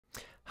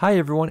Hi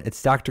everyone,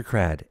 it's Dr.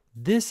 Krad.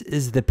 This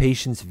is the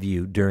patient's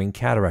view during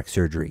cataract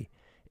surgery.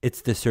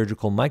 It's the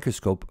surgical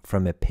microscope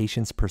from a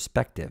patient's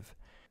perspective.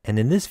 And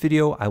in this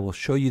video, I will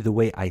show you the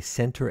way I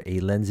center a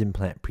lens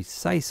implant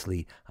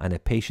precisely on a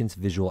patient's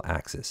visual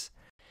axis.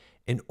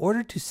 In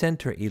order to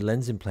center a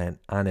lens implant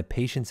on a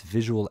patient's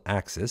visual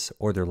axis,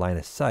 or their line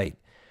of sight,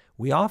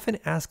 we often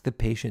ask the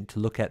patient to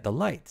look at the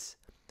lights.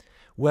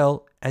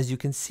 Well, as you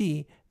can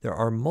see, there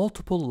are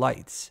multiple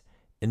lights,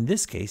 in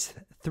this case,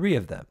 3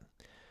 of them.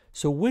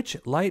 So which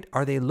light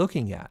are they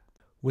looking at?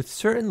 With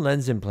certain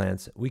lens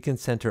implants, we can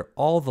center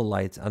all the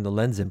lights on the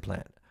lens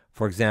implant.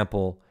 For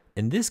example,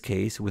 in this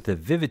case with the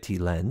Vivity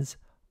lens,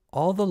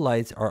 all the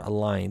lights are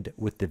aligned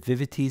with the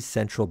Vivity's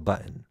central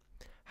button.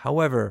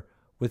 However,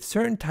 with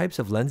certain types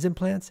of lens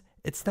implants,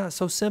 it's not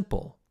so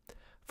simple.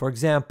 For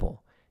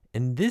example,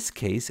 in this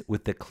case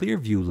with the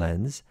Clearview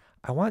lens,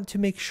 I want to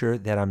make sure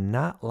that I'm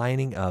not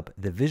lining up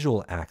the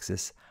visual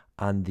axis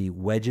on the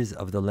wedges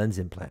of the lens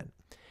implant.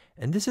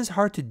 And this is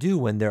hard to do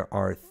when there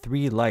are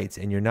 3 lights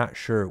and you're not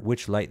sure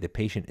which light the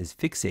patient is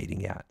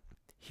fixating at.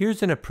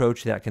 Here's an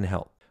approach that can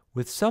help.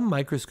 With some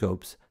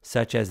microscopes,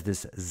 such as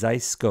this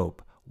Zeiss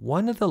scope,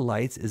 one of the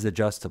lights is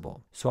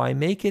adjustable. So I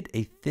make it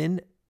a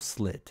thin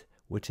slit,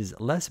 which is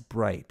less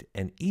bright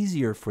and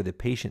easier for the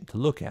patient to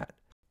look at.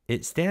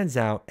 It stands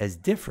out as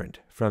different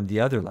from the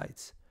other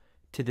lights.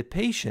 To the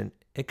patient,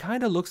 it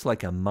kind of looks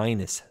like a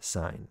minus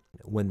sign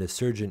when the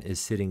surgeon is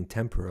sitting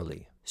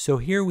temporarily. So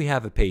here we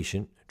have a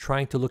patient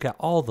trying to look at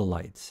all the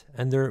lights,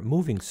 and they're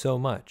moving so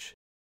much.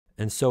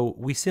 And so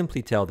we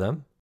simply tell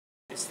them,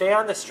 stay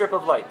on the strip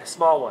of light, the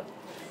small one.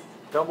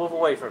 Don't move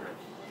away from it.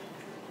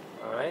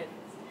 All right?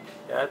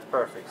 That's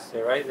perfect. Stay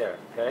right there,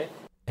 okay?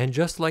 And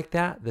just like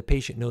that, the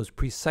patient knows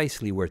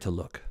precisely where to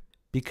look.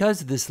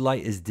 Because this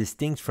light is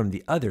distinct from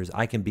the others,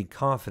 I can be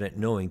confident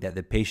knowing that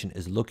the patient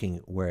is looking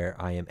where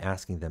I am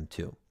asking them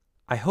to.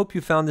 I hope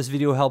you found this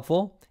video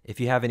helpful. If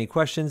you have any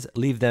questions,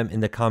 leave them in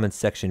the comments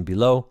section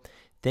below.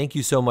 Thank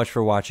you so much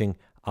for watching.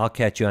 I'll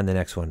catch you on the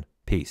next one.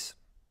 Peace.